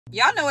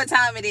Y'all know what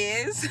time it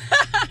is.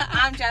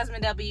 I'm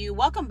Jasmine W.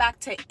 Welcome back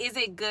to Is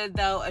It Good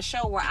Tho, a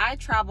show where I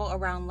travel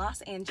around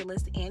Los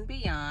Angeles and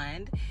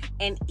beyond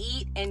and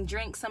eat and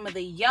drink some of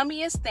the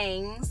yummiest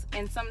things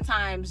and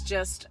sometimes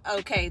just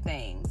okay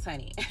things,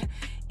 honey.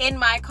 In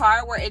my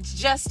car where it's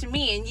just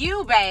me and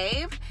you,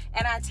 babe.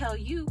 And I tell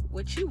you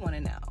what you want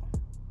to know.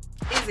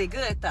 Is it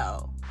good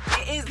though?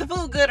 Is the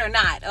food good or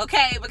not?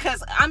 Okay,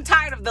 because I'm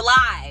tired of the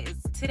lies.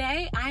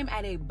 Today, I'm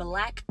at a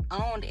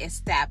Black-owned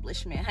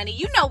establishment, honey.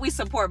 You know we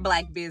support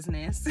Black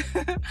business.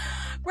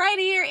 Right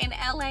here in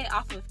LA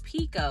off of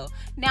Pico.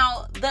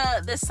 Now,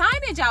 the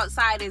signage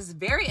outside is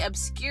very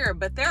obscure,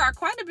 but there are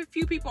quite a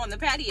few people on the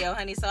patio,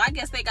 honey. So I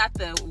guess they got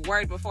the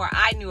word before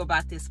I knew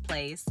about this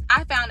place.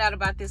 I found out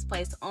about this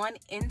place on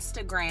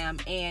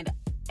Instagram, and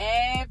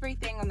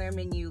everything on their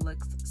menu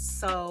looks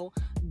so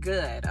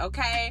good,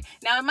 okay?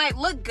 Now it might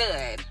look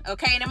good,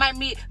 okay, and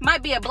it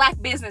might be a Black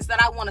business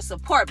that I want to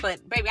support,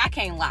 but baby, I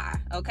can't lie,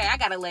 okay? I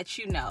gotta let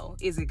you know,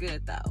 is it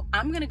good though?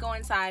 I'm gonna go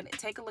inside,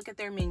 take a look at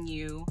their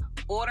menu,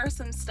 order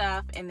some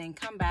stuff, and then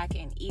come back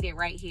and eat it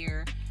right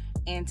here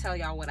and tell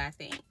y'all what I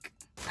think.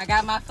 I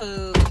got my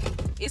food.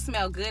 It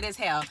smells good as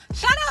hell.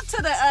 Shout out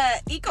to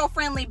the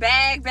eco-friendly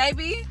bag,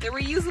 baby. The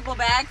reusable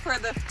bag for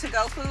the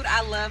to-go food.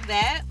 I love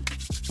that.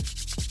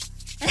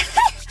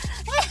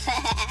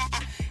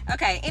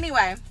 Okay,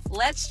 anyway,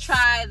 let's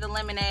try the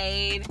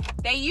lemonade.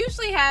 They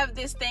usually have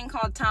this thing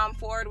called Tom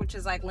Ford, which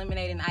is like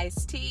lemonade and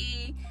iced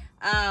tea,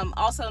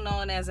 also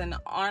known as an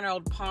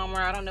Arnold Palmer.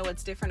 I don't know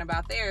what's different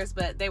about theirs,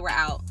 but they were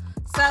out.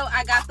 So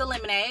I got the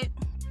lemonade.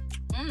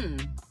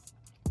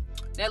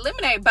 That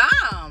lemonade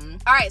bomb.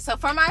 All right, so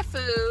for my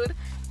food,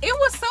 it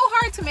was so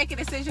hard to make a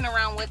decision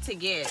around what to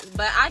get,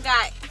 but I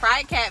got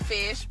fried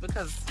catfish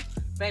because,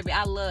 baby,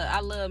 I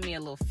love me a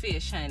little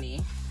fish,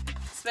 honey.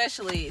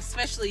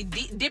 Especially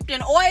dipped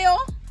in oil.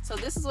 So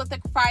this is what the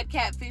fried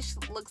catfish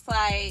looks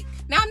like.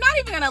 Now, I'm not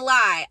even gonna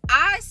lie.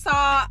 I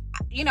saw,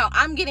 you know,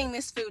 I'm getting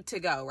this food to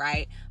go,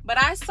 right? But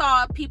I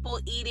saw people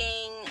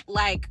eating,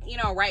 like, you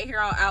know, right here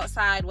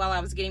outside while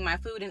I was getting my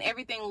food, and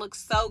everything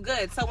looks so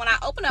good. So when I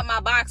open up my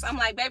box, I'm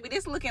like, baby,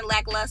 this looking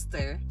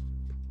lackluster.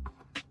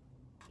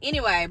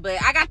 Anyway, but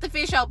I got the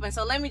fish open,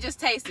 so let me just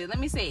taste it. Let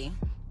me see.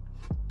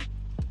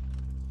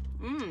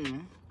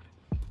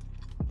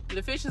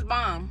 The fish is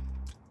bomb.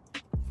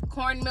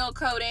 Cornmeal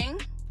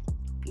coating,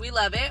 we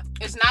love it.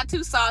 It's not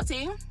too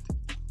salty.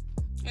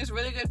 It's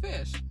really good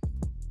fish.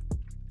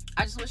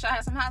 I just wish I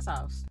had some hot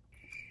sauce.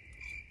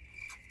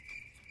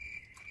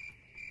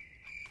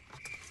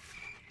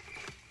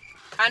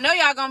 I know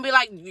y'all gonna be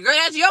like, girl,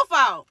 that's your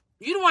fault.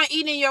 You the one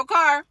eating in your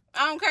car.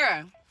 I don't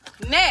care.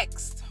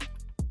 Next,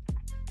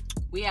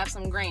 we have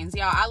some greens.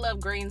 Y'all, I love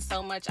greens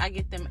so much. I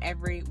get them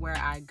everywhere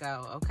I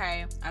go,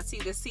 okay? I see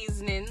the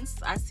seasonings.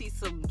 I see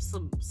some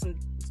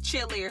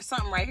chili or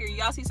something right here.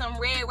 Y'all see something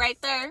red right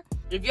there?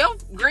 If your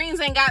greens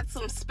ain't got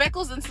some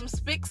speckles and some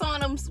spicks on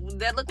them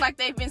that look like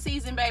they've been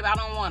seasoned, babe, I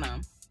don't want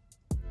them.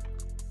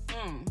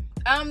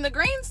 The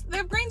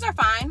greens are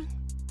fine.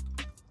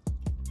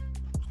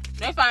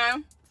 They're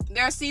fine.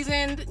 They're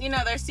seasoned, you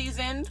know, they're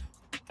seasoned.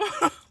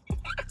 I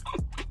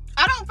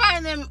don't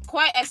find them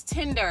quite as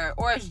tender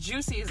or as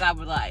juicy as I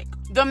would like.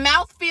 The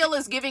mouthfeel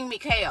is giving me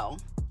kale.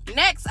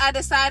 Next, I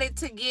decided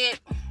to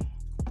get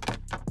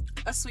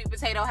a sweet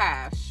potato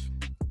hash.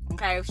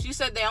 Okay, she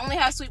said they only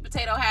have sweet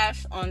potato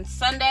hash on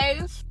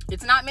Sundays.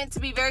 It's not meant to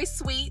be very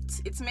sweet.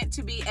 It's meant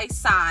to be a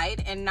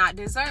side and not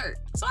dessert.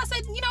 So I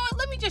said, you know what,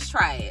 let me just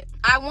try it.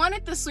 I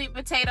wanted the sweet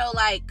potato,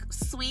 like,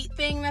 sweet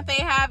thing that they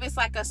have. It's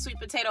like a sweet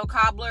potato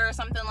cobbler or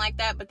something like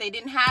that, but they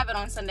didn't have it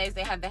on Sundays.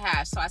 They had the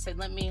hash. So I said,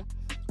 let me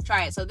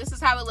try it. So this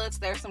is how it looks.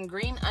 There's some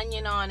green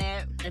onion on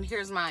it. And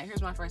here's my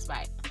first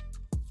bite.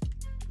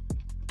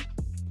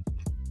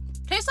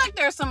 Tastes like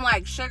there's some,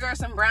 like, sugar,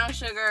 some brown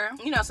sugar,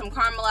 you know, some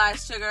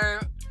caramelized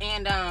sugar,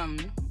 and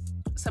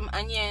some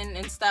onion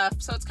and stuff.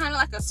 So it's kind of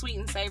like a sweet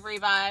and savory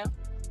vibe.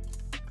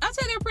 I'd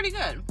say they're pretty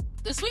good.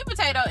 The sweet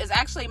potato is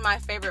actually my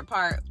favorite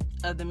part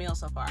of the meal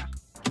so far.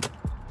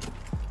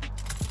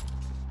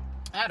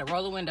 I had to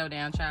roll the window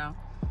down, child.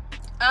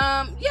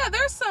 Yeah,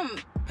 there's some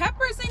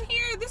peppers in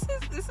here.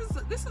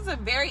 This is a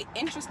very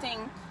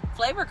interesting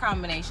flavor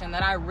combination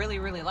that I really,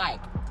 really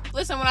like.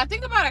 Listen, when I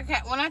think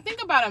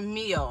about a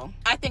meal,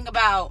 I think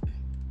about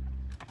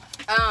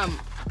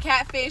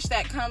catfish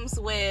that comes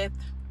with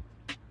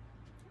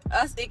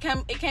us. It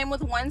came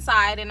with one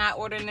side, and I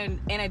ordered an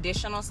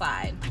additional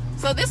side.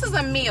 So this is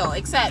a meal,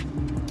 except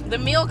the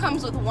meal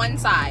comes with one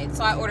side.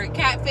 So I ordered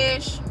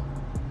catfish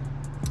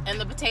and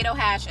the potato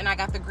hash, and I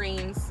got the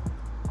greens,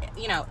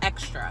 you know,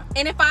 extra.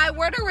 And if I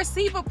were to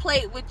receive a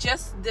plate with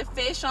just the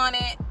fish on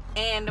it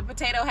and the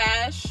potato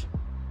hash,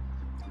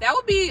 that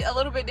would be a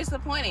little bit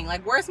disappointing.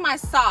 Like, where's my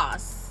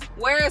sauce?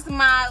 Where is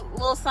my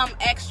little something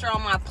extra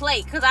on my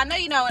plate? Because I know,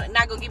 you know,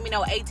 not gonna give me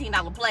no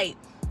 $18 plate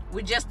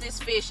with just this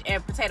fish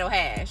and potato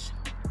hash.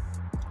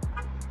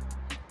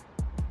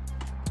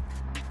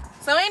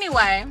 So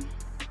anyway,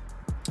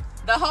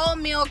 the whole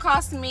meal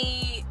cost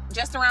me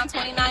just around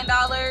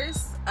 $29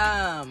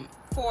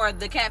 for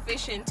the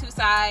catfish and two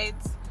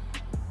sides.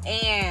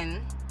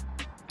 And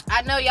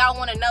I know y'all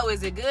want to know,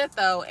 is it good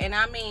though? And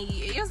I mean,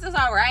 it's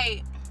all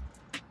right.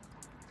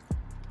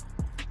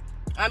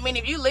 I mean,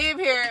 if you live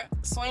here,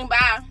 swing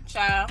by,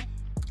 child.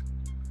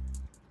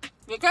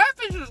 The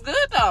catfish is good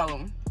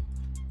though.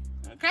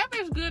 The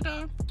catfish is good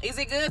though. Is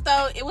it good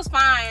though? It was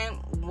fine.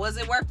 Was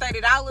it worth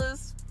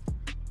 $30?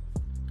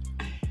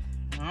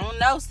 I don't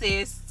know,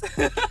 sis.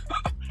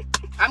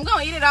 I'm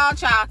gonna eat it all,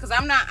 child, because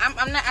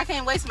I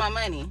can't waste my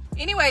money.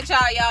 Anyway,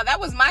 child, y'all, that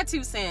was my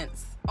 2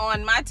 cents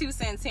on my 2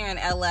 cents here in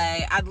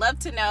LA. I'd love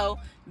to know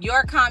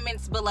your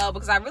comments below,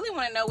 because I really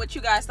want to know what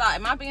you guys thought.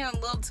 Am I being a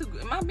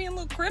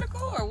little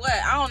critical or what?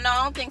 I don't know.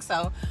 I don't think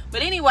so.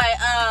 But anyway,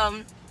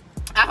 I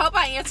hope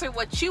I answered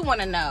what you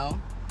want to know.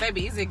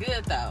 Baby, is it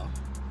good though?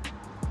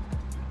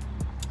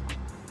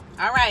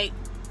 All right.